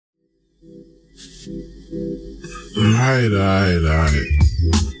Alright.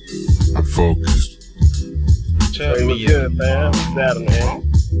 I'm focused. Tell me, good, man. What's that, man?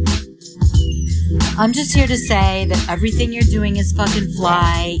 I'm just here to say that everything you're doing is fucking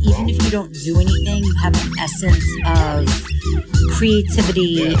fly. Even if you don't do anything, you have an essence of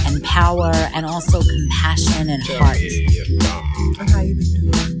creativity and power and also compassion and heart. And how you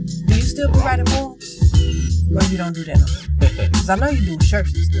been doing? Do you still be writing poems? Or you don't do that no more? Because I know you do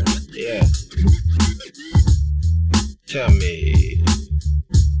shirts and stuff. Yeah. Tell me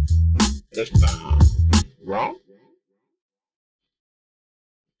if I'm wrong.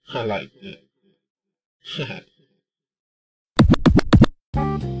 I like that.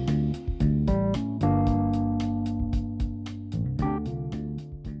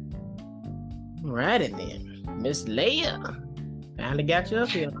 Alrighty then, Miss Leia, finally got you up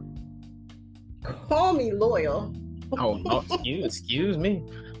here. Call me loyal. Oh, no, excuse me.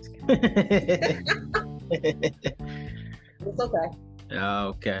 It's okay.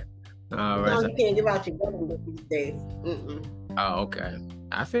 Okay. All No, right. you can't give out your government these days. Mm-mm. Oh, okay.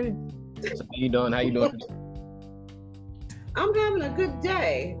 I feel you. So how you doing? How you doing? I'm having a good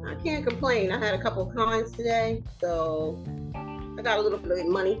day. I can't complain. I had a couple of clients today, so I got a little bit of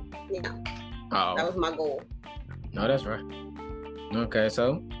money. Yeah, Oh, that was my goal. no, that's right. Okay,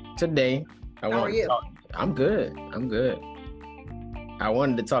 so today I How are want to you? talk. I'm good. I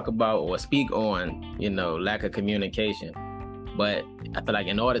wanted to talk about or speak on, lack of communication. But I feel like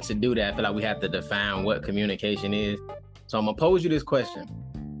in order to do that, I feel like we have to define what communication is. So I'm gonna pose you this question.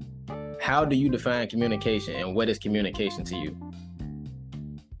 How do you define communication and what is communication to you?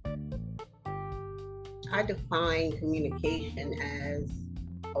 I define communication as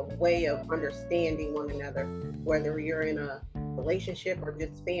a way of understanding one another, whether you're in a relationship or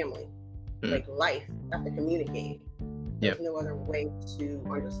just family. Like life, you have to communicate. There's no other way to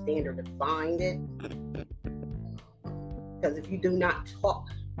understand or define it. Because if you do not talk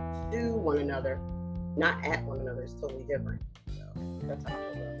to one another, not at one another, it's totally different. So that's how I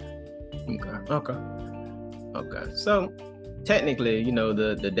feel about that. Okay. So technically,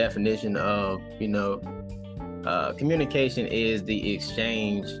 the definition of, communication is the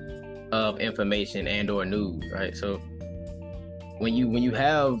exchange of information and or news, right? So when you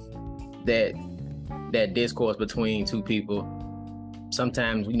have that discourse between two people,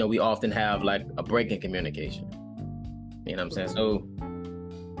 sometimes, we often have like a break in communication. You know what I'm saying? So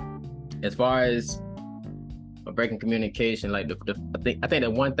as far as a break in communication, like I think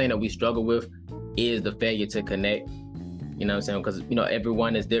that one thing that we struggle with is the failure to connect. You know what I'm saying? Because,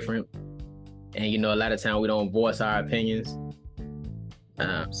 everyone is different. And, a lot of times we don't voice our opinions.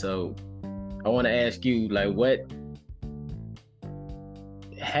 So I want to ask you, like,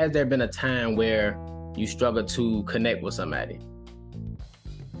 has there been a time where you struggle to connect with somebody?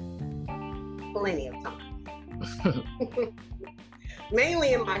 Plenty of times.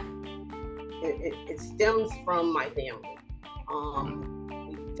 Mainly it stems from my family.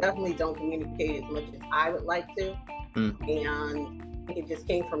 We definitely don't communicate as much as I would like to. And it just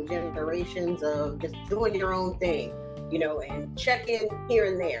came from generations of just doing your own thing, and checking here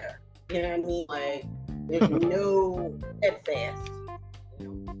and there. You know what I mean? Like, there's no steadfast.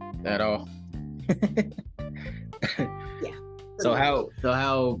 At all. Yeah. So how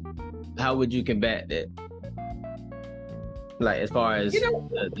would you combat that? Like, as far as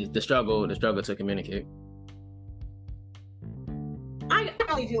the struggle to communicate? I can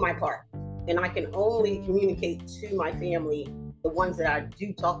only do my part, and I can only communicate to my family, the ones that I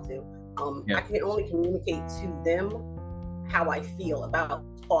do talk to. I can only communicate to them how I feel about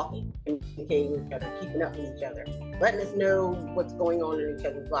talking, communicating with each other, keeping up with each other, letting us know what's going on in each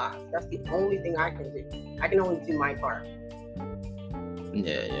other's lives. That's the only thing I can do. I can only do my part.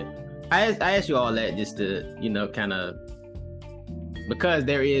 Yeah. I asked you all that just to, kind of, because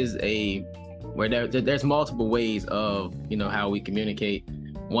there's multiple ways of, how we communicate.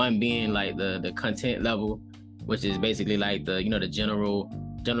 One being like the content level, which is basically like the,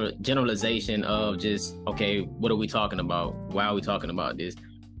 the generalization of just, okay, what are we talking about? Why are we talking about this?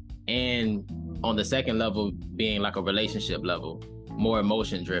 And on the second level being like a relationship level, more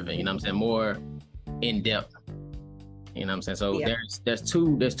emotion driven, you know what I'm saying? More in depth. You know what I'm saying? So there's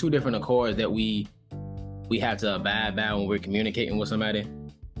two different accords that we have to abide by when we're communicating with somebody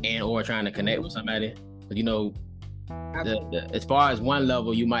and or trying to connect with somebody. As far as one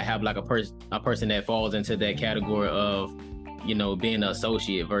level, you might have like a person that falls into that category of, being an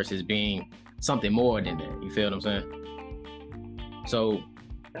associate versus being something more than that. You feel what I'm saying? So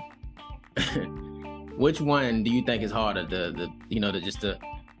which one do you think is harder?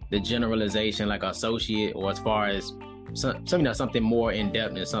 The generalization, like associate, or as far as something more in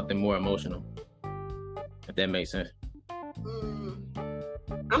depth and something more emotional? If that makes sense.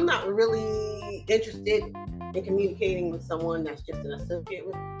 I'm not really interested in communicating with someone that's just an associate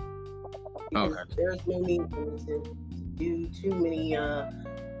with me. Okay. There's no need for me to do too many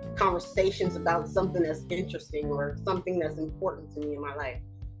conversations about something that's interesting or something that's important to me in my life.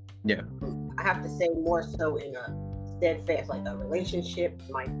 Yeah. I have to say more so in a steadfast, like a relationship,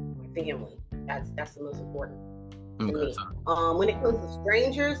 my family. That's the most important to me. When it comes to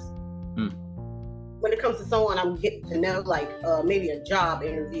strangers, when it comes to someone I'm getting to know, like maybe a job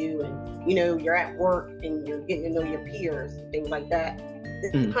interview, and you're at work and you're getting to know your peers and things like that,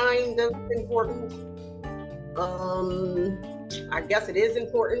 it's kind of important. I guess it is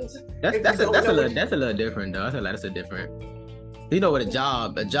important. That's a little different though. That's a different. With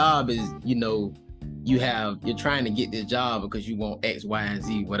a job is you're trying to get this job because you want X, Y, and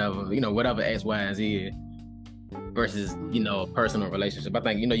Z, whatever X, Y, and Z is, versus a personal relationship. I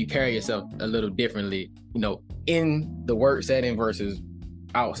think you carry yourself a little differently, in the work setting versus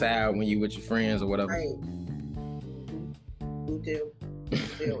outside when you with your friends or whatever. Right. You do.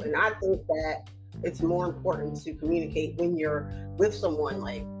 And I think that it's more important to communicate when you're with someone.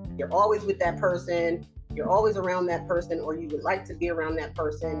 Like, you're always with that person, you're always around that person, or you would like to be around that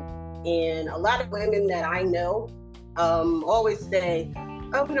person. And a lot of women that I know always say,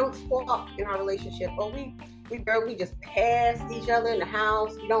 oh, we don't talk in our relationship. Oh, we just pass each other in the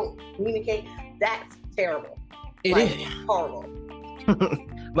house. We don't communicate. That's terrible. It is horrible.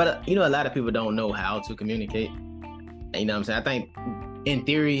 But a lot of people don't know how to communicate. You know what I'm saying? I think in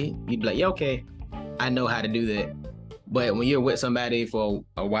theory, you'd be like, yeah, okay, I know how to do that. But when you're with somebody for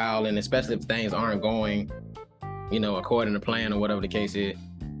a while, and especially if things aren't going, according to plan or whatever the case is,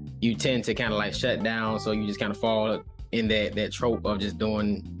 you tend to kind of like shut down. So you just kind of fall in that trope of just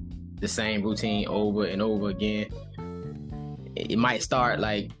doing the same routine over and over again. It might start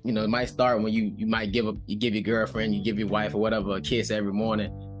like, it might start when you might give your girlfriend, you give your wife or whatever a kiss every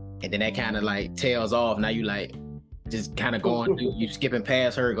morning. And then that kind of like tails off. Now you like just kind of going through, you skipping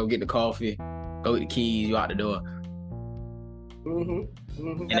past her, go get the coffee, go get the keys, you out the door.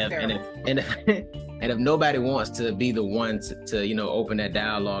 And if nobody wants to be the one to open that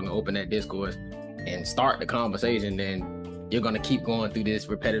dialogue and open that discourse and start the conversation, then you're gonna keep going through this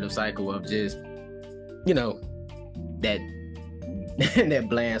repetitive cycle of just that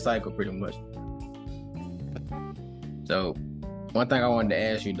bland cycle pretty much. So one thing I wanted to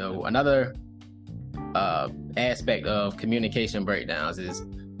ask you though, another aspect of communication breakdowns is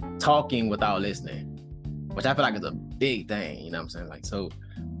talking without listening, which I feel like is a big thing, you know what I'm saying? Like, so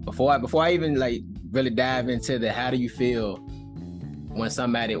before I even like really dive into the, how do you feel when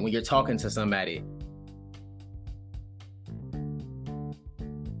you're talking to somebody,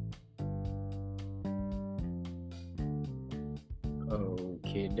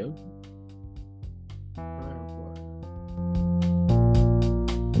 okay, dope.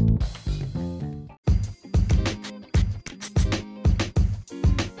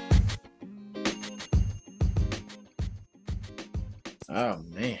 Oh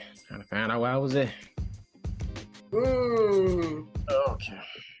man, trying to find out where I was at. Okay.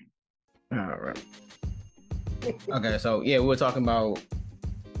 All right. Okay, so yeah, we were talking about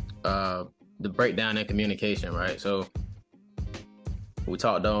the breakdown in communication, right? So we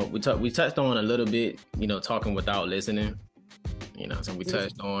touched on a little bit, talking without listening. So we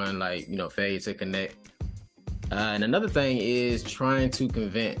touched on like, failure to connect. And another thing is trying to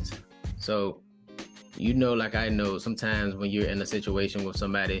convince. So like I know sometimes when you're in a situation with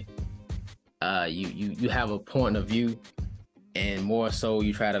somebody, you have a point of view, and more so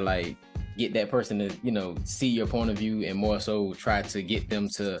you try to like get that person to see your point of view, and more so try to get them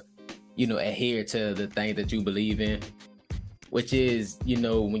to adhere to the thing that you believe in, which is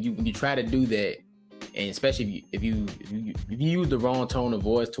when you try to do that, and especially if you use the wrong tone of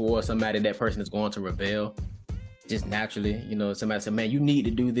voice towards somebody, that person is going to rebel just naturally. Somebody said, man, you need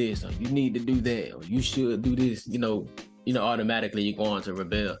to do this, or you need to do that, or you should do this, automatically you're going to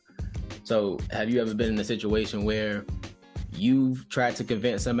rebel. So have you ever been in a situation where you've tried to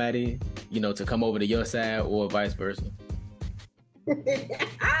convince somebody, to come over to your side, or vice versa? You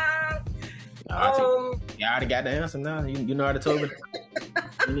already got the answer now. You know how to talk it.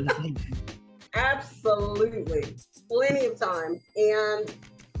 Absolutely. Plenty of time. And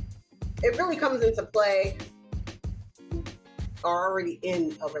it really comes into play are already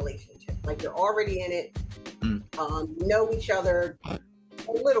in a relationship. Like, you're already in it, know each other a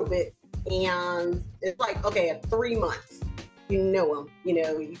little bit, and it's like, okay, at 3 months, you know them,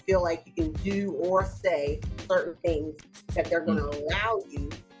 you feel like you can do or say certain things that they're going to allow you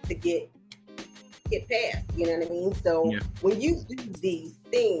to get past, you know what I mean? So when you do these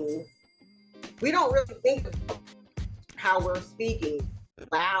things, we don't really think of how we're speaking,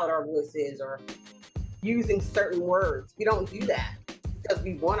 loud our voice is, or using certain words. We don't do that because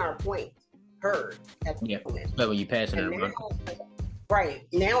we want our point heard at the moment. But when you pass it around. Right.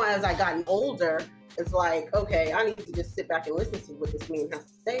 Now, as I gotten older, it's like, okay, I need to just sit back and listen to what this man has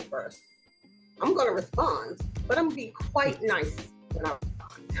to say first. I'm going to respond, but I'm going to be quite nice when I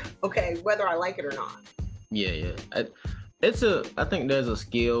respond, okay, whether I like it or not. Yeah. I think there's a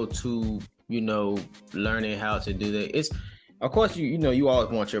skill to, learning how to do that. It's, of course, you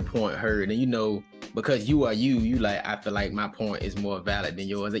always want your point heard, and because you are you like, I feel like my point is more valid than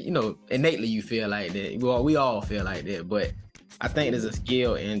yours. Innately you feel like that. Well, we all feel like that, but I think there's a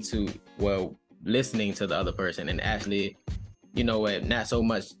skill into, listening to the other person and actually, not so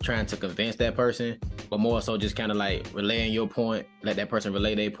much trying to convince that person, but more so just kind of like relaying your point, let that person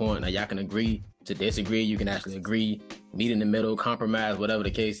relay their point. Now y'all can agree to disagree. You can actually agree, meet in the middle, compromise, whatever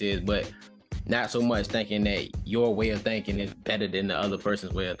the case is, but not so much thinking that your way of thinking is better than the other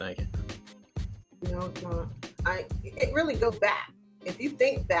person's way of thinking. No, it's not. It really goes back. If you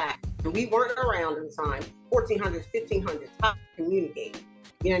think back, we weren't around in the time, 1400s, 1500s, how to communicate.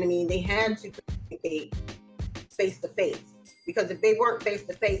 You know what I mean? They had to communicate face to face, because if they weren't face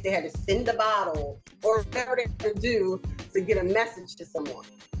to face, they had to send a bottle or whatever they had to do to get a message to someone.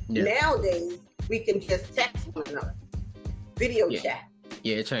 Yeah. Nowadays, we can just text one another, video chat.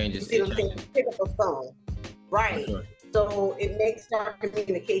 Yeah, it changes. You see what I'm saying? Pick up a phone. Right. Sure. So it makes our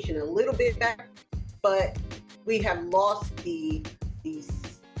communication a little bit better, but we have lost the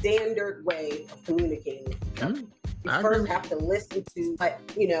standard way of communicating with each other. You first have to listen to what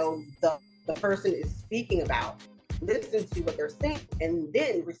the person is speaking about, listen to what they're saying, and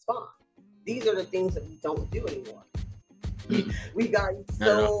then respond. These are the things that we don't do anymore. We got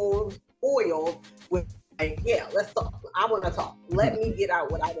so spoiled with, like, yeah, let's talk. I want to talk. Let me get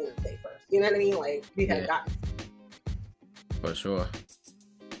out what I want to say first. You know what I mean? Like, we have gotten. For sure.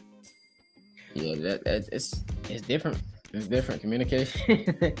 Yeah, it's different. It's different. Communication.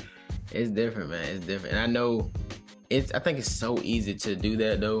 It's different, man. It's different. And I know I think it's so easy to do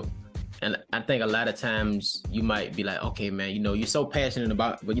that though. And I think a lot of times you might be like, okay, man, you're so passionate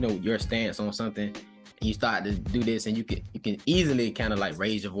about, but your stance on something, and you start to do this, and you can easily kind of like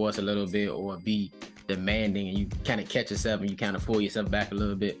raise your voice a little bit or be demanding, and you kind of catch yourself and you kind of pull yourself back a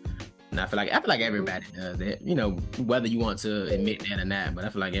little bit. And I feel like everybody does that, whether you want to admit that or not, but I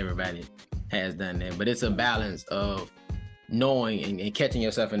feel like everybody has done that. But it's a balance of knowing and catching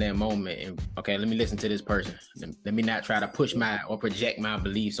yourself in that moment, and okay, let me listen to this person. Let me not try to push or project my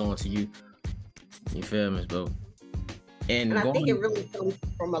beliefs onto you. You feel me, bro? And I think it really comes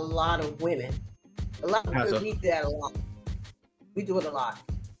from a lot of women. A lot of women, we do that a lot. We do it a lot.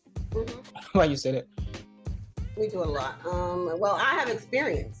 Mm-hmm. Why you say that? We do it a lot. Well, I have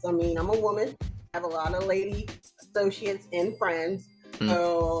experience. I mean, I'm a woman. I have a lot of lady associates and friends.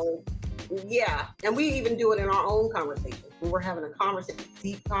 So yeah, and we even do it in our own conversations. When we're having a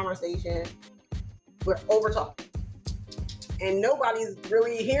deep conversation, we're over talking, and nobody's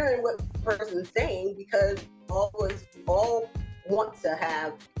really hearing what the person's saying, because all want to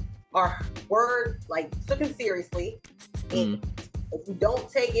have our word taken seriously. And if you don't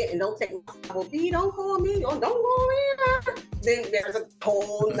take it and don't take well, B, don't call me, or don't call me, then there's a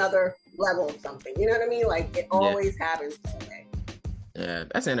whole nother level of something. You know what I mean? Like, it always happens that way. Yeah,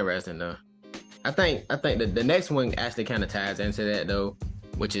 that's interesting though. I think that the next one actually kind of ties into that though,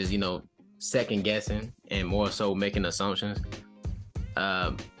 which is, second guessing and more so making assumptions.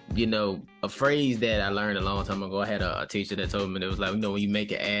 A phrase that I learned a long time ago, I had a teacher that told me that was like, when you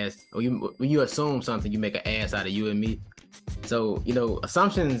make an ass, or when you assume something, you make an ass out of you and me. So,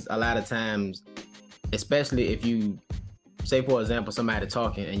 assumptions a lot of times, especially if you say, for example, somebody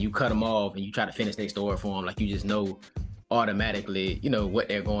talking and you cut them off and you try to finish their story for them, like you just know automatically, what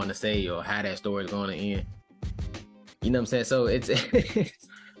they're going to say or how that story is going to end. You know what I'm saying? So it's,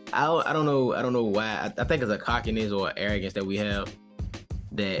 I don't know why. I think it's a cockiness or arrogance that we have,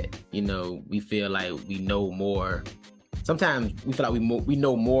 that, we feel like we know more. Sometimes we feel like we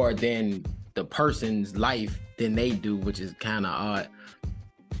know more than the person's life than they do, which is kind of odd.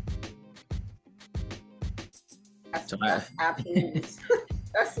 That's absolutely,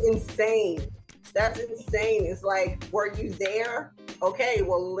 that's insane. That's insane. It's like, were you there? Okay,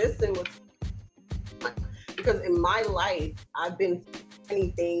 well, listen. Because in my life, I've been many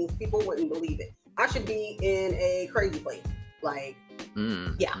things, people wouldn't believe it. I should be in a crazy place. Like,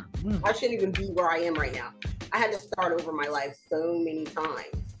 I shouldn't even be where I am right now. I had to start over my life so many times.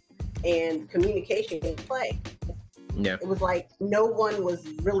 And communication didn't play. Yeah. It was like no one was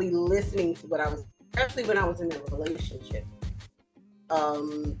really listening to what I was, especially when I was in a relationship.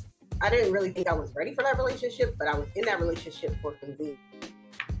 I didn't really think I was ready for that relationship, but I was in that relationship for convenience.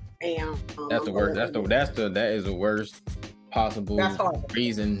 And that's the worst. That is the worst possible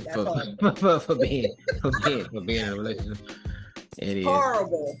reason for being in a relationship. It is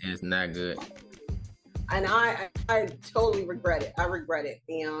horrible. It's not good. And I totally regret it. I regret it.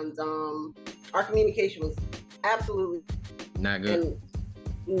 And our communication was absolutely not good.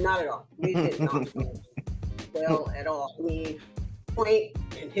 Not at all. We did not well at all. I mean, point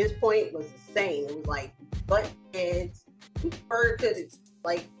and his point was the same. It was like butt heads. We preferred to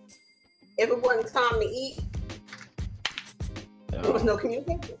like if it wasn't time to eat, there was no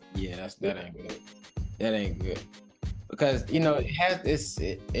communication. Yeah, that ain't good. That ain't good. Because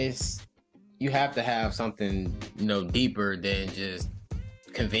it's you have to have something deeper than just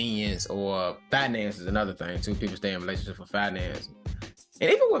convenience or finance is another thing too. People stay in relationships for finance. And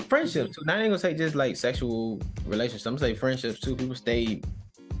even with friendships too. Now I ain't gonna say just like sexual relationships. I'm gonna say friendships too. People stay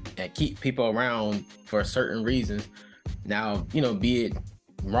and keep people around for certain reasons. Now, be it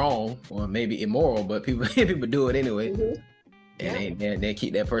wrong or maybe immoral, but people do it anyway. And they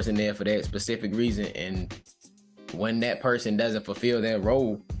keep that person there for that specific reason. And when that person doesn't fulfill that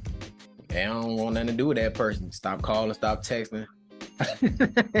role, they don't want nothing to do with that person. Stop calling, stop texting.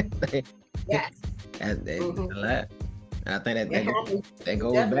 Yes. That's a lot. And I think that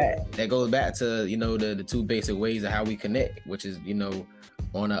goes back to the two basic ways of how we connect, which is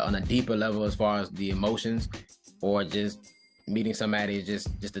on a deeper level as far as the emotions, or just meeting somebody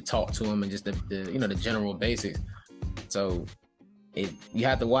just to talk to them and just the general basics. So you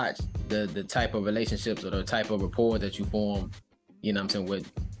have to watch the type of relationships or the type of rapport that you form. With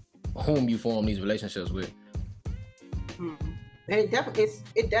whom you form these relationships with. And it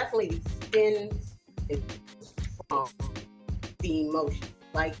definitely stems from the emotion.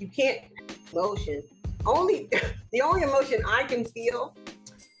 Like you can't emotion. The only emotion I can feel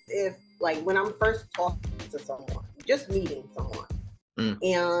if like when I'm first talking to someone, just meeting someone,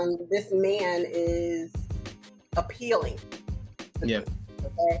 and this man is appealing. Yeah.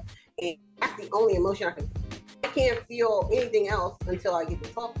 Okay. And that's the only emotion I can feel. I can't feel anything else until I get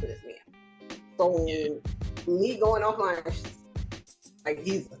to talk to this man. So me going off my like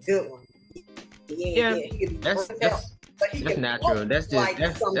he's a good one. Yeah. That's natural. That's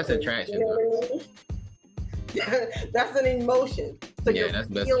attraction. You know what I mean? That's an emotion. So you're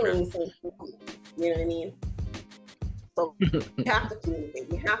feeling something. You know what I mean? So you have to communicate.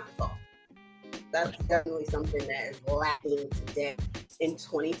 You have to talk. That's definitely something that is lacking today in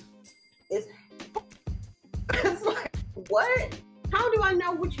 2020. It's like, what? How do I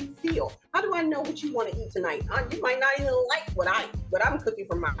know what you feel? How do I know what you want to eat tonight? You might not even like what I'm cooking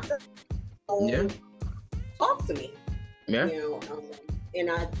for myself. Talk to me. Yeah. And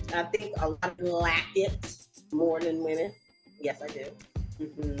I think a lot of men lack it more than women. Yes, I do.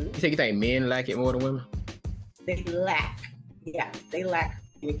 Mm-hmm. You think men lack it more than women? They lack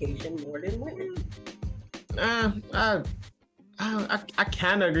communication more than women. I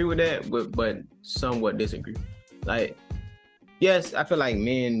kind of agree with that, but somewhat disagree. Like, yes, I feel like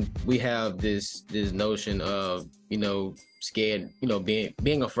men, we have this notion of scared,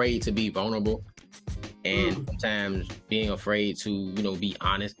 being afraid to be vulnerable, and sometimes being afraid to be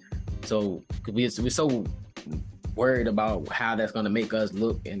honest. So we're so worried about how that's gonna make us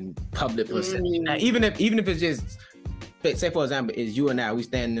look in public perception. Now, even if it's just, say for example, it's you and I, we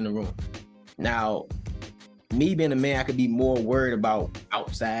standing in the room. Now, me being a man, I could be more worried about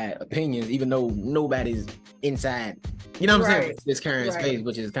outside opinions, even though nobody's inside. You know what I'm saying? This current space,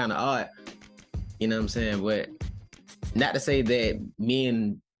 which is kind of odd. You know what I'm saying? But not to say that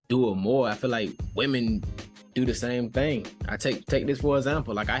men do it more. I feel like women do the same thing. I take this for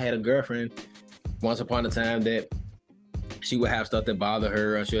example. Like I had a girlfriend once upon a time that she would have stuff that bothered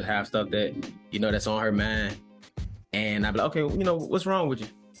her, or she would have stuff that that's on her mind, and I'd be like, okay, what's wrong with you?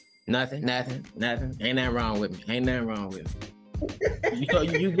 Nothing. Ain't nothing wrong with me. You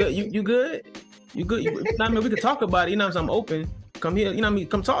good? You good? I mean, we could talk about it. I'm open. Come here.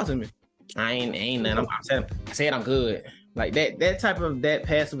 Come talk to me. I ain't nothing. I said I'm good. Like that type of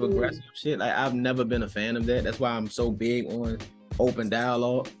passive aggressive shit. Like I've never been a fan of that. That's why I'm so big on open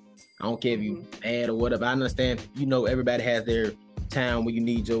dialogue. I don't care if you mad or whatever. I understand. Everybody has their time when you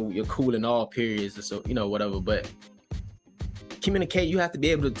need your cooling off periods or so. Whatever. But communicate. You have to be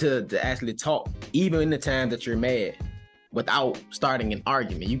able to actually talk, even in the time that you're mad, without starting an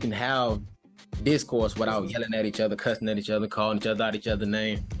argument. You can have discourse without yelling at each other, cussing at each other, calling each other out each other's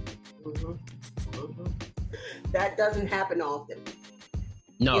name. That doesn't happen often.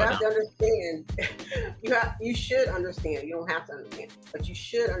 No, you have to understand. You should understand. You don't have to understand, but you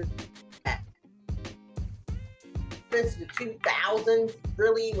should understand. since the 2000s,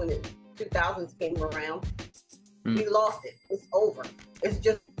 really, when the 2000s came around, we lost it. It's over. It's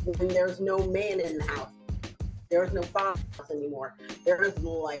just when there's no man in the house. There's no father anymore. There is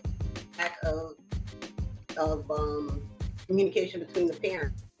like lack of communication between the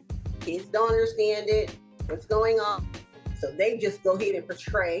parents. Kids don't understand it, what's going on, so they just go ahead and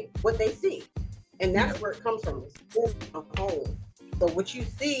portray what they see, and that's where it comes from. It's in a home. So what you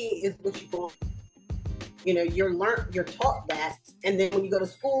see is what you go. You know, you're taught that, and then when you go to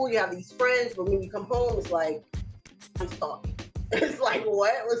school, you have these friends, but when you come home, it's like I'm talking. It's like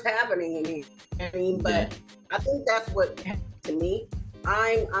what was happening in here? I mean, but I think that's what happened to me.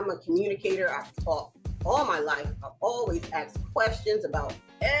 I'm a communicator. I've talked all my life. I've always asked questions about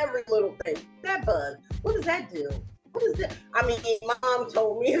every little thing. That bug, what does that do? What is that? I mean, Mom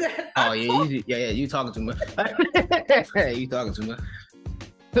told me that. Oh yeah, you talking too much. You talking too much.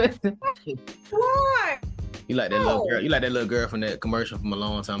 Why? You like that little girl? You like that little girl from that commercial from a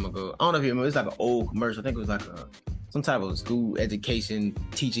long time ago? I don't know if you remember. It's like an old commercial. I think it was like some type of school education,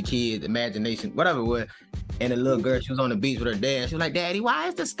 teacher kids, imagination, whatever it was. And the little girl, she was on the beach with her dad. She was like, "Daddy, why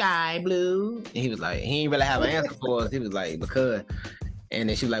is the sky blue?" And he was like, he didn't really have an answer for us. He was like, because. And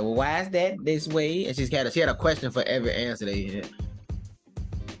then she was like, "Well, why is that this way?" And she had a question for every answer they had.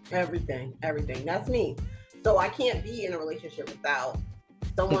 Everything. That's me. So I can't be in a relationship without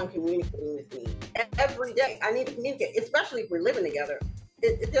someone communicating with me every day. I need to communicate, especially if we're living together.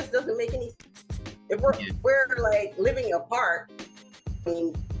 It just doesn't make any sense. If we're like living apart, I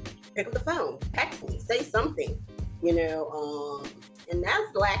mean, pick up the phone, text me, say something, you know, and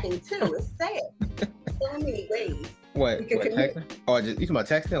that's lacking too. It's sad. So many ways. What texting? Or just you talking about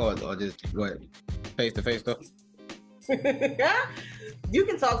texting or just what face-to-face stuff? You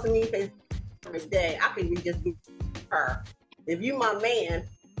can talk to me face-to-face day. I can just be her. If you my man,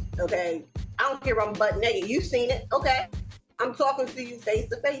 okay, I don't care if I'm butt naked. You've seen it, okay? I'm talking to you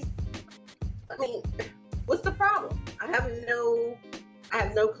face-to-face. I mean, what's the problem? I have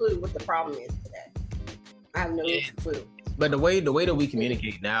no clue what the problem is today. I have no clue. But the way that we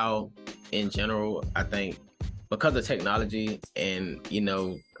communicate now, in general, I think because of technology, and you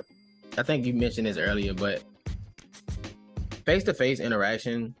know, I think you mentioned this earlier, but face-to-face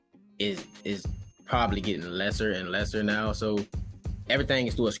interaction is probably getting lesser and lesser now. So everything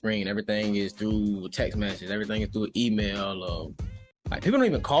is through a screen, everything is through text message, everything is through email. Like people don't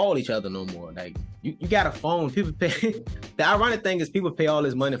even call each other no more. Like you got a phone. People pay. The ironic thing is people pay all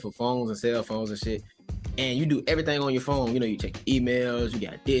this money for phones and cell phones and shit, and you do everything on your phone. You know, you check emails, you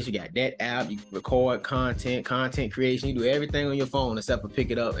got this, you got that app, you record content creation. You do everything on your phone except for pick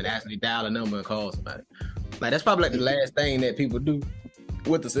it up and actually dial a number and call somebody. Like that's probably like the last thing that people do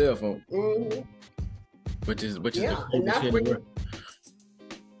with the cell phone. Mm-hmm. Which is and that's what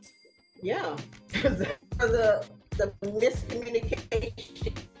the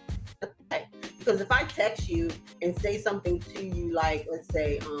miscommunication. Because if I text you and say something to you like, let's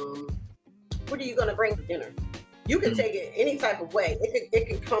say, what are you gonna bring for dinner? You can take it any type of way. It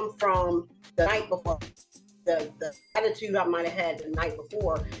can come from the night before, the attitude I might have had the night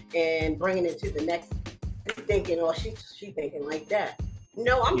before, and bringing it to the next, thinking, oh, she thinking like that.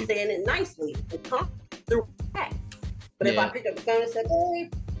 No, I'm saying it nicely. It comes through text. But if I pick up the phone and say,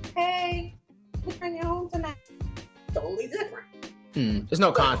 hey, we're bringing home tonight, totally different. There's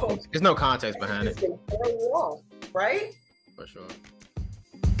no context. There's no context behind it. Off, right? For sure.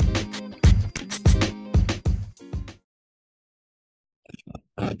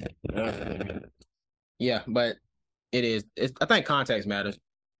 Yeah, but it's I think context matters.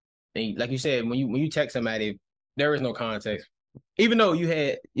 And like you said, when you text somebody, there is no context. Even though you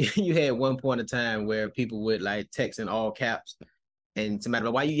had one point of time where people would like text in all caps, and somebody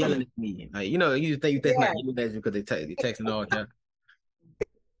like, why you yelling at me? Like, you know, you think you text because they text in all caps.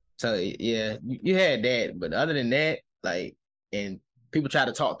 So yeah, you had that, but other than that, like, and people try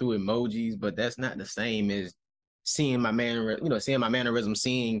to talk through emojis, but that's not the same as seeing my mannerism,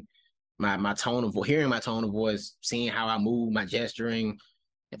 seeing my tone of voice, hearing my tone of voice, seeing how I move, my gesturing,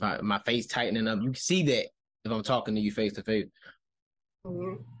 my face tightening up. You can see that if I'm talking to you face to face.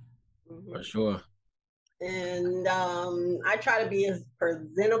 For sure. And I try to be as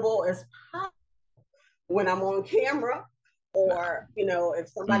presentable as possible when I'm on camera, or you know, if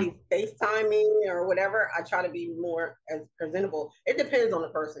somebody's FaceTiming or whatever, I try to be more as presentable. It depends on the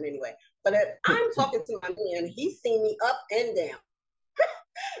person anyway. But if I'm talking to my man, he's seen me up and down.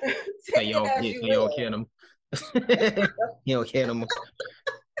 You don't care them. You don't care them.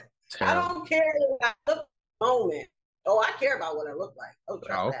 I don't care about the moment. Oh, I care about what I look like.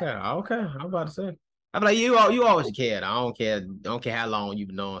 Okay. I'm about to say. I'm like, you always cared. I don't care how long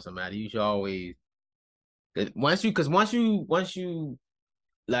you've known somebody. You should always Once you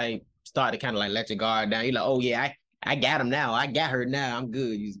like start to kind of like let your guard down, you're like, oh yeah, I got him now. I got her now. I'm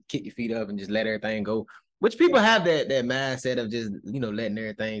good. You just kick your feet up and just let everything go. Which people have that mindset of just, letting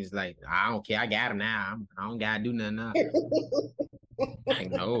everything just like, I don't care. I got him now. I don't gotta do nothing now. Like,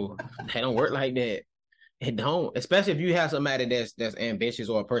 no, they don't work like that. It don't, especially if you have somebody that's ambitious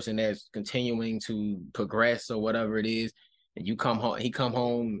or a person that's continuing to progress or whatever it is, and you come home, he come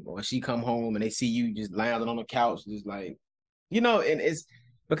home or she come home, and they see you just lounging on the couch, just like, and it's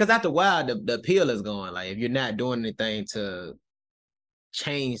because after a while the appeal is gone. Like if you're not doing anything to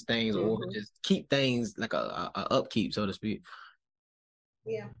change things or just keep things like a upkeep, so to speak.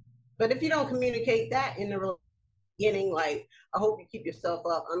 Yeah, but if you don't communicate that in the beginning, like, I hope you keep yourself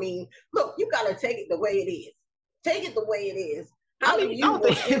up. I mean, look, you gotta take it the way it is. Take it the way it is. I don't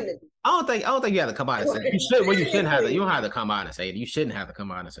think you have to come out and say it. You should. Well, you shouldn't have to. You don't have to come out and say it. You shouldn't have to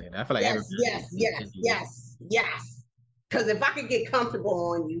come out and say it. I feel like yes. Because if I could get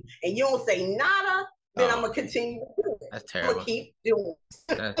comfortable on you and you don't say nada, then I'm gonna continue to do it. That's terrible. I'm gonna keep doing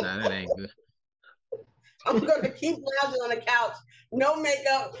it. That ain't good. I'm gonna keep lounging on the couch, no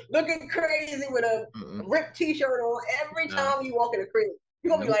makeup, looking crazy with a ripped t-shirt on every time you walk in the crib.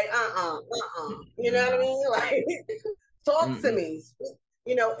 You're gonna be like, you know what I mean? Like, talk to me.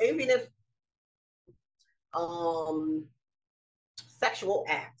 Even if sexual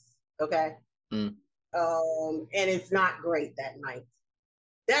acts, okay? And it's not great that night.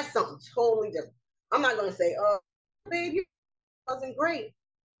 That's something totally different. I'm not gonna say, oh, baby, it wasn't great.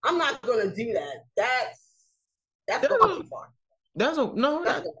 I'm not gonna do that. That's going too far. I feel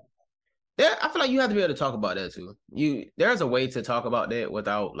like you have to be able to talk about that too. There's a way to talk about that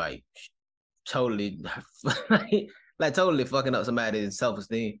without like totally like totally fucking up somebody's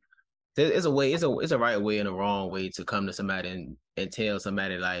self-esteem. It's a way, it's a right way and a wrong way to come to somebody and tell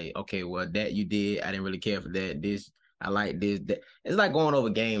somebody like, okay, well, that you did, I didn't really care for that. This, I like this. That. It's like going over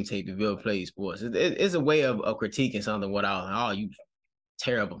game tape if you ever play sports. It's a way of critiquing something without, oh, you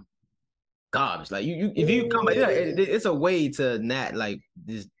terrible garbage. Like you if you come, it's a way to not like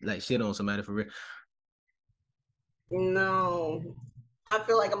just like shit on somebody for real. No, I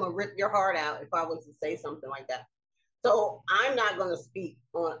feel like I'm gonna rip your heart out if I was to say something like that. So I'm not going to speak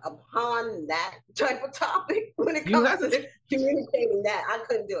upon that type of topic when it comes to communicating that. I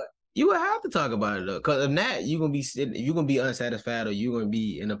couldn't do it. You would have to talk about it though, because if not, you're gonna be unsatisfied, or you're gonna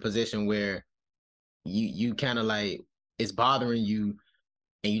be in a position where you kind of like it's bothering you,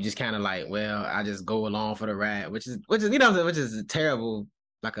 and you just kind of like, well, I just go along for the ride, which is which is terrible.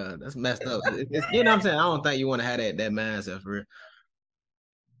 That's messed up. It's, you know what I'm saying? I don't think you want to have that mindset for real.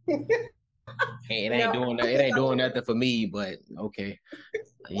 It ain't doing that. It ain't doing nothing for me, but okay.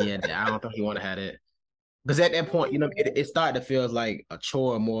 Yeah, I don't think you want to have that. Because at that point, it started to feel like a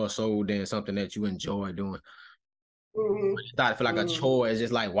chore more so than something that you enjoy doing. It started to feel like a chore. It's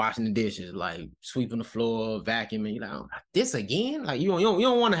just like washing the dishes, like sweeping the floor, vacuuming. You're like, oh, this again? Like you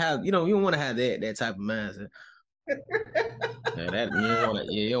don't want to have you don't want to have that type of mindset. You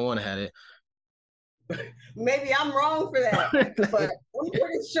don't want to have it. Maybe I'm wrong for that, but I'm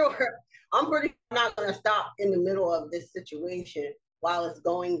pretty sure I'm not going to stop in the middle of this situation while it's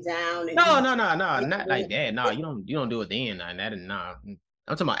going down. And no, not like that. No, you don't do it then. Nah. I'm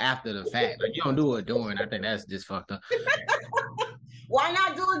talking about after the fact. Like you don't do it during. I think that's just fucked up. Why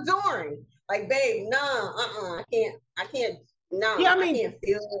not do it during? Like, babe, I can't. No, yeah, I can't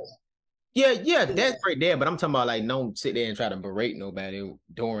feel it. Yeah, that's right there. But I'm talking about like, don't sit there and try to berate nobody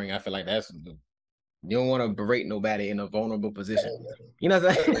during. I feel like that's. You don't want to berate nobody in a vulnerable position. You know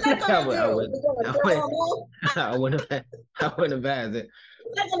what I'm saying? I wouldn't advise it.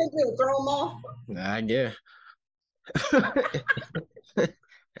 What are you gonna do? Throw them off? I guess.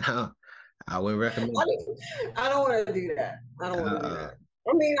 I would recommend. I don't want to do that. I don't want to do that.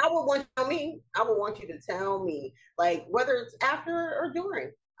 I mean, I would want you to tell me, like, whether it's after or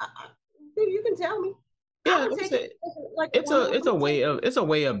during. You can tell me. Yeah, it's a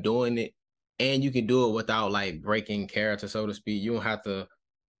way of doing it. And you can do it without like breaking character, so to speak. You don't have to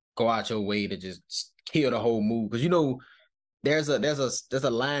go out your way to just kill the whole move, because there's a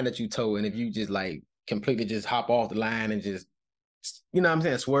line that you toe, and if you just like completely just hop off the line and just what I'm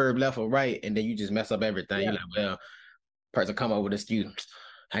saying, swerve left or right, and then you just mess up everything. Yeah. You're like, well, person come up with this excuse.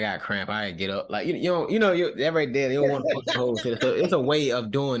 I got cramp. I ain't get up. Like that right there. They don't want to put the whole shit. So it's a way of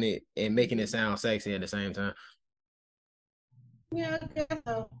doing it and making it sound sexy at the same time. Yeah, I guess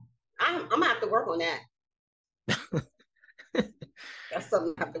so. I'm gonna have to work on that. That's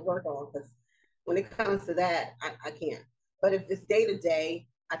something I have to work on, because when it comes to that, I can't. But if it's day to day,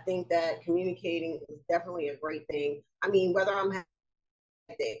 I think that communicating is definitely a great thing. I mean, whether I'm having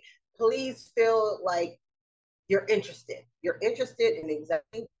a day, please feel like you're interested. You're interested in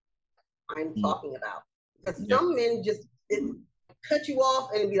exactly what I'm talking about. Because some men just cut you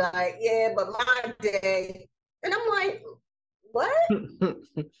off and be like, yeah, but my day. And I'm like, what?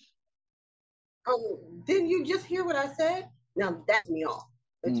 Didn't you just hear what I said? Now that's me off.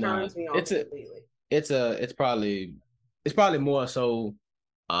 It turns me off completely. It's probably more so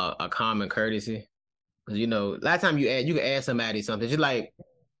a common courtesy. Because a lot of times you can ask somebody something, just like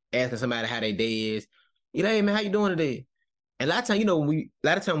asking somebody how their day is. Hey man, how you doing today? And a lot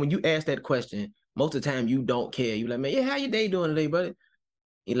of time, when you ask that question, most of the time you don't care. You like, man, yeah, how your day doing today, buddy?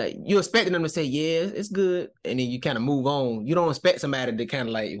 You're expecting them to say, yeah, it's good, and then you kind of move on. You don't expect somebody to kind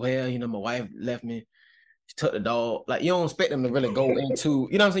of like, well, my wife left me, she took the dog. Like, you don't expect them to really go into,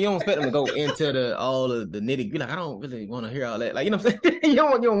 you know what I'm saying? You don't expect them to go into all of the nitty. You're like, I don't really want to hear all that. Like, you know what I'm saying? you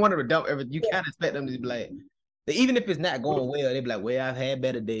don't want to dump everything. You kind of expect them to be like, even if it's not going well, they be like, well, I've had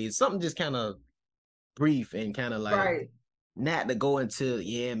better days. Something just kind of brief and kind of like not to go into,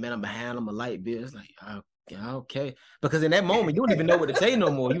 yeah, man, I'm behind on my light bill. It's like, okay. Because in that moment, you don't even know what to say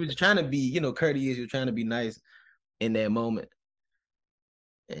no more. You were just trying to be, courteous. You're trying to be nice in that moment.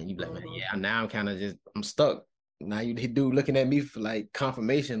 And you be like, man, yeah, now I'm kind of I'm stuck. Now you dude looking at me for like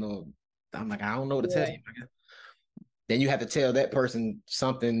confirmation, or I'm like, I don't know what to tell you. Then you have to tell that person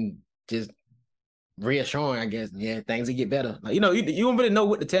something just reassuring, I guess. Yeah, things will get better. Like, you don't really know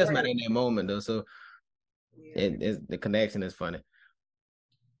what to tell somebody in that moment though. So the connection is funny.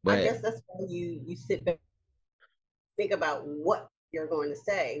 But I guess that's when you sit back, think about what you're going to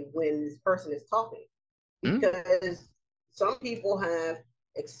say when this person is talking, because some people have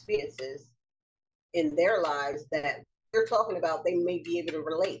experiences in their lives that they're talking about, they may be able to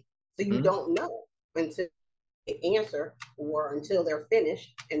relate. So you don't know until they answer or until they're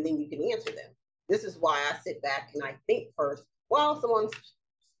finished, and then you can answer them. This is why I sit back and I think first while someone's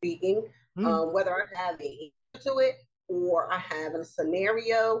speaking, whether I have an answer to it or I have a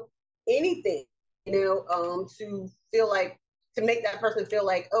scenario, anything, to feel like, to make that person feel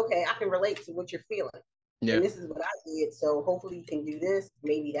like, okay, I can relate to what you're feeling. Yeah. And this is what I did. So hopefully you can do this.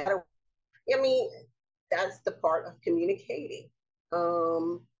 Maybe that'll, that's the part of communicating.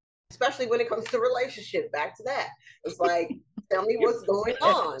 Especially when it comes to relationship, back to that. It's like, tell me what's going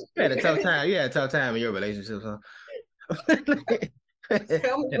on. You had a tough time. You had a tough time in your relationship, huh? You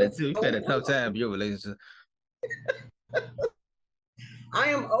had a tough time in your relationship. I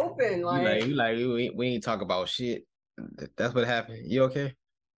am open. We ain't talk about shit. That's what happened. You okay?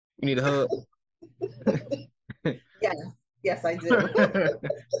 You need a hug? Yes, I do.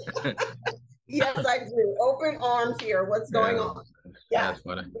 Yes, I do. Open arms here. What's going on? Yeah,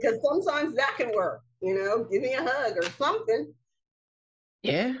 because sometimes that can work. Give me a hug or something.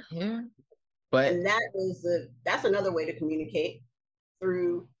 Yeah. But and that's another way to communicate,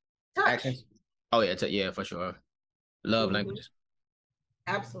 through touch. Actions. Oh yeah, for sure. Love languages.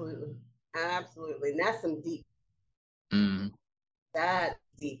 Absolutely. And that's some deep. That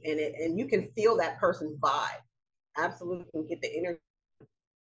deep in it, and you can feel that person's vibe. Absolutely, can get the energy.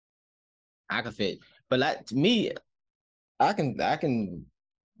 I can fit, but to me, I can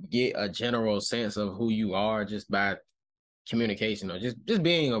get a general sense of who you are just by communication, or just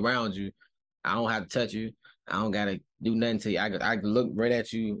being around you. I don't have to touch you. I don't gotta do nothing to you. I can look right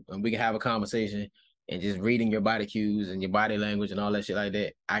at you and we can have a conversation, and just reading your body cues and your body language and all that shit like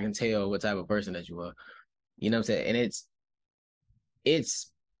that, I can tell what type of person that you are. You know what I'm saying? And it's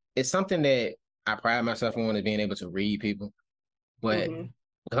something that I pride myself on, is being able to read people. But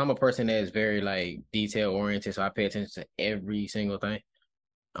because I'm a person that is very like detail oriented, so I pay attention to every single thing.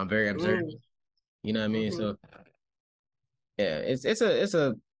 I'm very observant. You know what I mean? So yeah, it's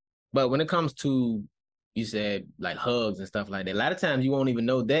a but when it comes to, you said like hugs and stuff like that, a lot of times you won't even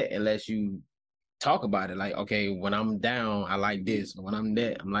know that unless you talk about it. Like, okay, when I'm down, I like this. When I'm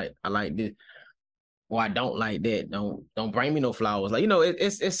that, I like this. Or I don't like that. Don't bring me no flowers. Like,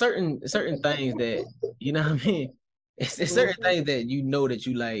 it's certain things that, you know what I mean? It's certain things that that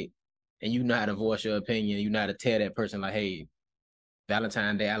you like, and you know how to voice your opinion. You know how to tell that person like, hey,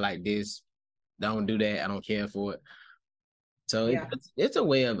 Valentine's Day, I like this. Don't do that. I don't care for it. So it's a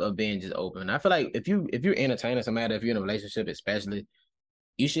way of being just open. I feel like if you're entertaining somebody, if you're in a relationship especially,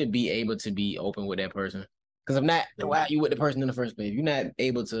 you should be able to be open with that person. Because if not, why are you with the person in the first place? If you're not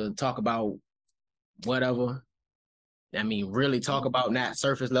able to talk about whatever, I mean, really talk about, not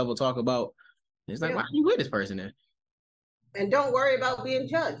surface level talk about, it's like, why are you with this person then? And don't worry about being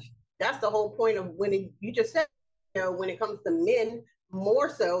judged. That's the whole point of you just said, when it comes to men, more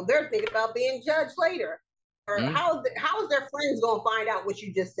so, they're thinking about being judged later. Or how is their friends gonna find out what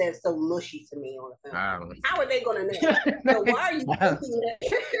you just said so mushy to me on the phone? How are they gonna know? So why are you thinking that?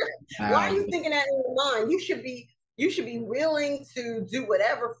 Why are you thinking that in your mind? You should be willing to do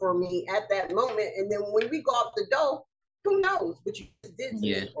whatever for me at that moment, and then when we go out the door, who knows what you did to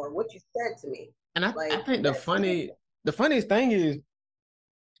me or what you said to me. And I think the funniest thing is,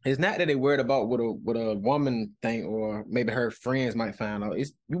 it's not that they worried about what a woman think or maybe her friends might find out.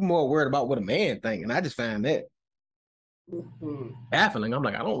 It's you more worried about what a man think, and I just find that baffling. I'm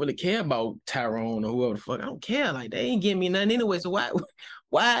like, I don't really care about Tyrone or whoever the fuck. I don't care. Like, they ain't giving me nothing anyway. So why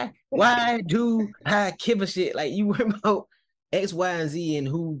do I give a shit? Like, you worry about X, Y, and Z and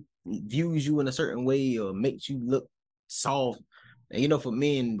who views you in a certain way or makes you look soft. And for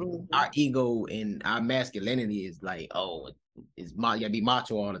men, our ego and our masculinity is like, you gotta be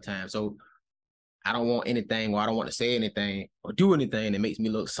macho all the time. So I don't want anything, or I don't want to say anything or do anything that makes me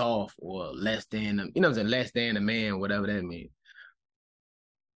look soft or less than, less than a man, whatever that means.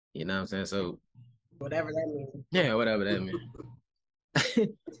 You know what I'm saying? So whatever that means. Yeah, whatever that means.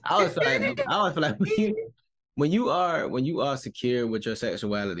 I always feel like when you are secure with your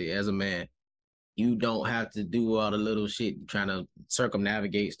sexuality as a man, you don't have to do all the little shit trying to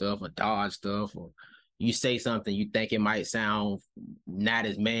circumnavigate stuff or dodge stuff, or you say something you think it might sound not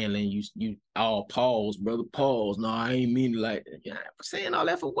as manly, you all pause, brother, pause. No, I ain't mean like saying all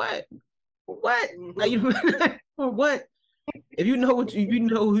that for what? For what? Like, for what? If you know you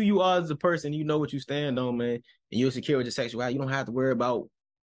know who you are as a person, you know what you stand on, man, and you're secure with your sexuality, you don't have to worry about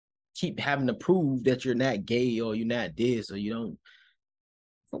keep having to prove that you're not gay or you're not this or you don't.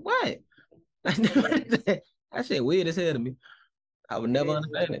 For what? That shit weird as hell to me. I would never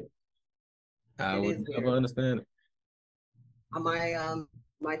understand it. I would never understand it.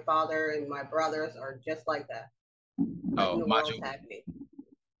 My father and my brothers are just like that. Oh, macho. Yeah.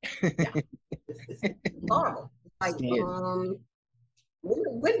 It's horrible. Like,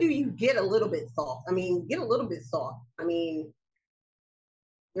 when do you get a little bit soft? I mean, get a little bit soft. I mean,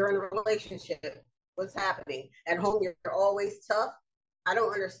 you're in a relationship. What's happening? At home, you're always tough. I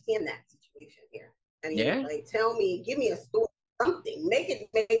don't understand that situation here. I mean, like, tell me, give me a story, something. Make it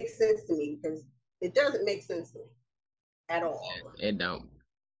make sense to me, because it doesn't make sense to me at all. It don't.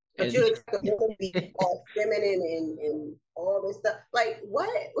 But you expect them to be all feminine and all this stuff. Like, what?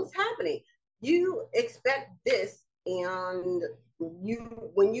 What's happening? You expect this, and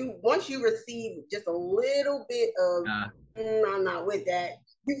once you receive just a little bit of, I'm not with that.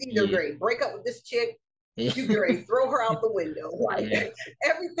 You either great, break up with this chick. You great, throw her out the window. Like,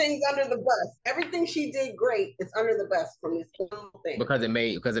 everything's under the bus. Everything she did great is under the bus from this thing. Because it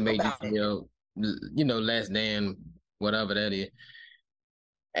made you feel, less than whatever that is.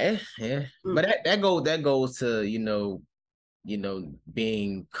 But that goes to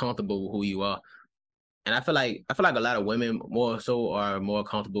being comfortable with who you are. And I feel like a lot of women more so are more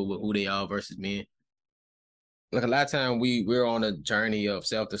comfortable with who they are versus men. Like, a lot of time we're on a journey of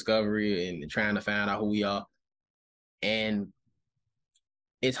self-discovery and trying to find out who we are. And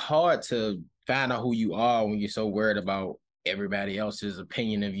it's hard to find out who you are when you're so worried about everybody else's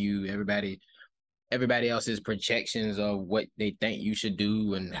opinion of you, everybody else's projections of what they think you should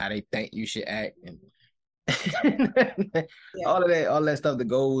do and how they think you should act, and all that stuff that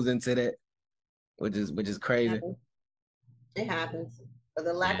goes into that, which is crazy. It happens. But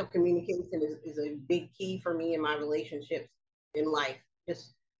the lack of communication is a big key for me in my relationships in life,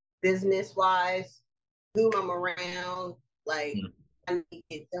 just business wise, whom I'm around. Like, I need to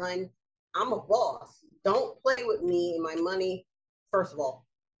get done. I'm a boss. Don't play with me and my money. First of all,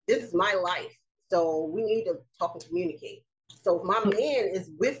 this is my life. So we need to talk and communicate. So if my man is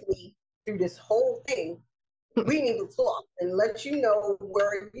with me through this whole thing, we need to talk and let you know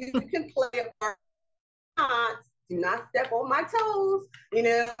where you can play a part. Do not step on my toes.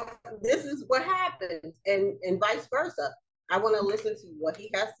 This is what happens, and vice versa. I want to listen to what he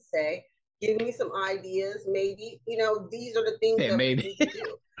has to say. Give me some ideas, maybe. These are the things that maybe. we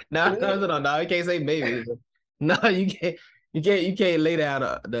do. No, you can't say maybe. No, you can't. You can't lay down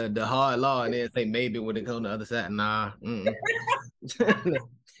the hard law and then say maybe when it comes on the other side. Nah.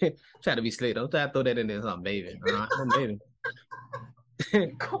 Try to be slick. Don't try to throw that in there. Something, baby. Maybe.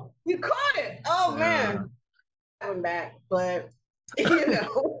 You caught it. Oh man. I'm back, but it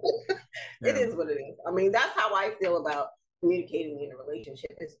is what it is. I mean, that's how I feel about communicating in a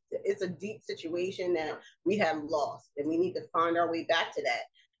relationship. It's a deep situation that we have lost, and we need to find our way back to that.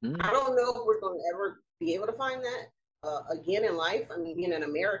 I don't know if we're going to ever be able to find that again in life. I mean, being an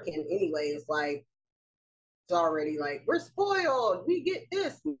American anyway, it's like, it's already like, we're spoiled, we get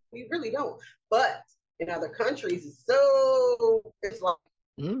this. We really don't. But in other countries, it's like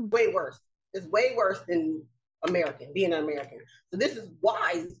way worse. It's way worse than being an American. So this is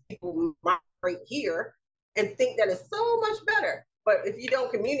why people migrate here and think that it's so much better. But if you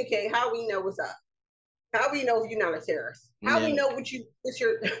don't communicate, how we know what's up? How we know if you're not a terrorist? How we know what's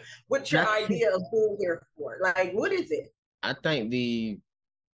your idea of being here for? Like, what is it? I think the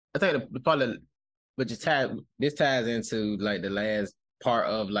part of which is this ties into like the last part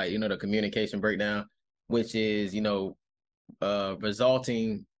of like, you know, the communication breakdown, which is, you know,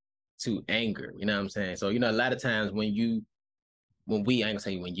 resulting to anger. You know what I'm saying? So, you know, a lot of times when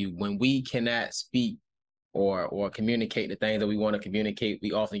we cannot speak or communicate the things that we want to communicate,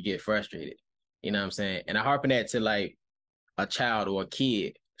 we often get frustrated. You know what I'm saying? And I harpen that to like a child or a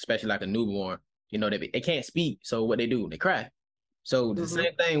kid, especially like a newborn. You know, they can't speak, so what they do, they cry. So the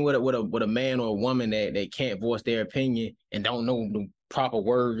same thing with a man or a woman that they can't voice their opinion and don't know the proper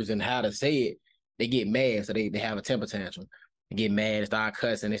words and how to say it, they get mad, so they have a temper tantrum. They get mad, they start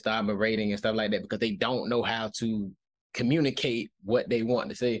cussing, they start berating and stuff like that because they don't know how to communicate what they want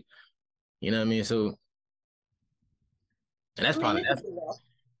to say. You know what I mean? So, and that's probably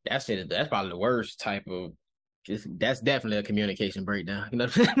the worst type of. That's definitely a communication breakdown. You know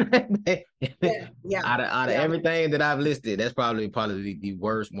what I'm saying? Yeah. Out of everything that I've listed, that's probably the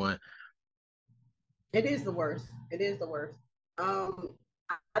worst one. It is the worst. It is the worst. I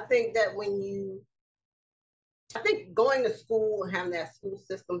think that I think going to school and having that school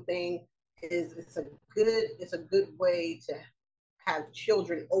system thing it's a good way to have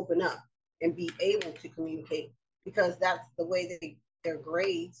children open up and be able to communicate, because that's the way their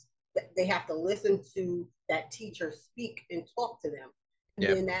grades, they have to listen to that teacher speak and talk to them. And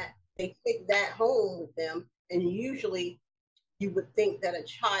then that they take that home with them. And usually you would think that a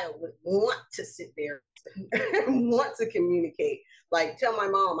child would want to sit there and want to communicate. Like, tell my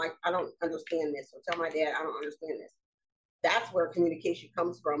mom, I don't understand this, or tell my dad, I don't understand this. That's where communication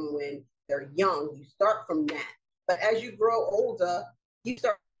comes from when they're young. You start from that. But as you grow older, you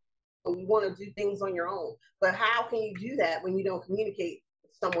want to do things on your own. But how can you do that when you don't communicate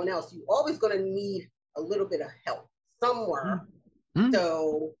with someone else? You're always going to need a little bit of help somewhere. Mm-hmm.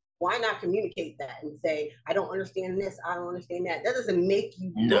 So why not communicate that and say, I don't understand this, I don't understand that. That doesn't make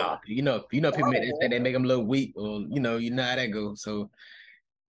you people they make them a little weak, or you know how that goes. So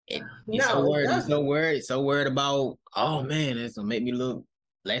you're so worried about, oh man, it's gonna make me look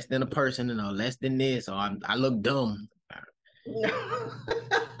less than a person, or less than this, or I look dumb. No.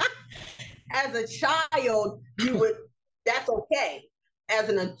 As a child, that's okay. As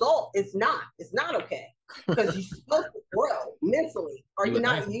an adult, it's not okay, because you're supposed to grow mentally. Are you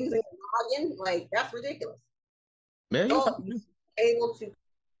not using a login? Like, that's ridiculous. Man, you're able to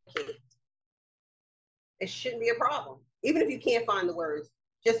communicate. It shouldn't be a problem. Even if you can't find the words,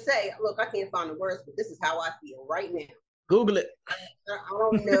 just say, look, I can't find the words, but this is how I feel right now. Google it. I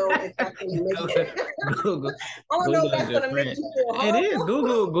don't know if that's going to make it. Google. I don't know if that's going to make you feel horrible. It is.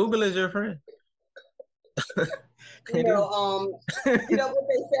 Google is your friend. You know what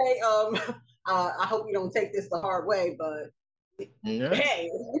they say, I hope you don't take this the hard way, but hey,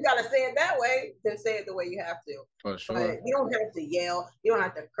 if you gotta say it that way, then say it the way you have to. For sure. But you don't have to yell, you don't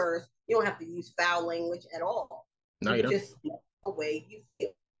have to curse, you don't have to use foul language at all. No, you don't. Just the way you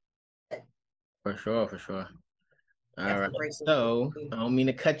feel. For sure. All right. So I don't mean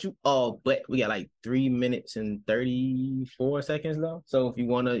to cut you off, but we got like 3 minutes and 34 seconds left. So if you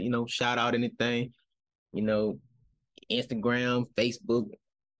wanna, shout out anything, Instagram, Facebook,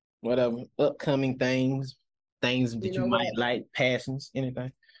 whatever, upcoming things that you might like, passions,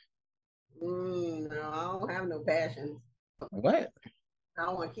 anything. No, I don't have no passions. What?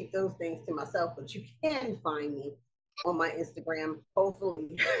 I want to keep those things to myself, but you can find me on my Instagram.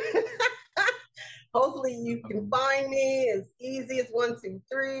 Hopefully you can find me as easy as 1, 2,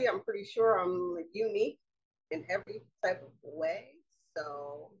 3. I'm pretty sure I'm unique in every type of way.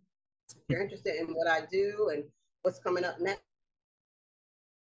 So if you're interested in what I do and what's coming up next,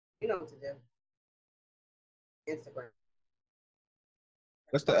 you know what to do. Instagram.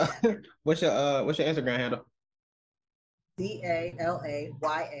 What's your Instagram handle? DALAYASZONE.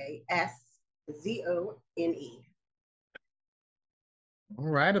 All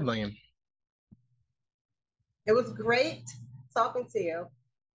right, man. It was great talking to you.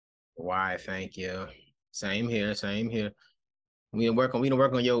 Why? Thank you. Same here. We didn't work on your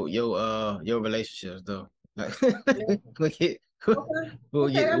relationships though. We'll get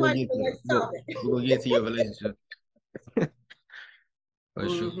to your relationship. For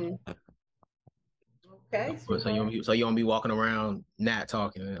sure. Okay. So you won't be walking around not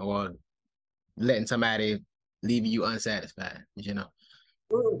talking or letting somebody leave you unsatisfied,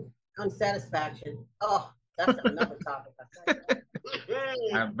 Ooh, unsatisfaction. Oh, that's another topic.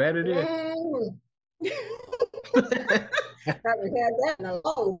 I bet it is. Haven't had that in a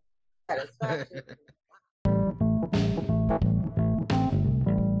long satisfaction.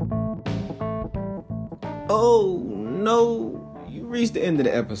 Oh no, you reached the end of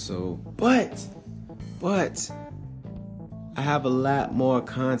the episode, but I have a lot more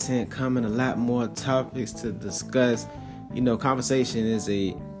content coming, a lot more topics to discuss. You know, conversation is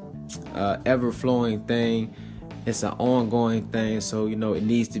a ever-flowing thing. It's an ongoing thing, so you know it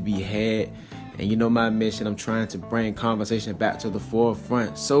needs to be had. And you know my mission, I'm trying to bring conversation back to the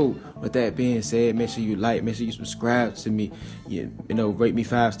forefront. So with that being said, make sure you like, make sure you subscribe to me. You know, rate me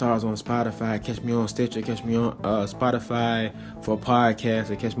 5 stars on Spotify, catch me on Stitcher, catch me on Spotify for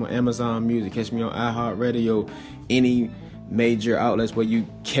podcasts, or catch me on Amazon Music, catch me on iHeartRadio, any major outlets where you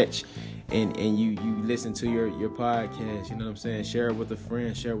catch and you listen to your podcast. You know what I'm saying? Share it with a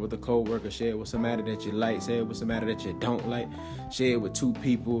friend, share it with a coworker, share it with somebody that you like, share it with somebody that you don't like, share it with 2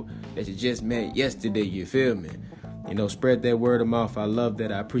 people that you just met yesterday. You feel me? You know, spread that word of mouth. I love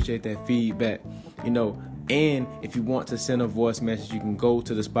that. I appreciate that feedback. You know, and if you want to send a voice message, you can go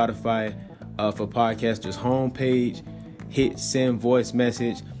to the Spotify for Podcasters homepage, hit send voice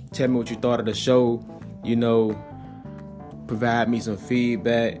message, tell me what you thought of the show, you know, provide me some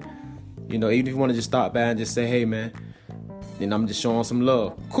feedback. You know, even if you want to just stop by and just say, hey, man, then I'm just showing some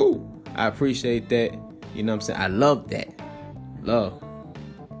love. Cool. I appreciate that. You know what I'm saying? I love that. Love.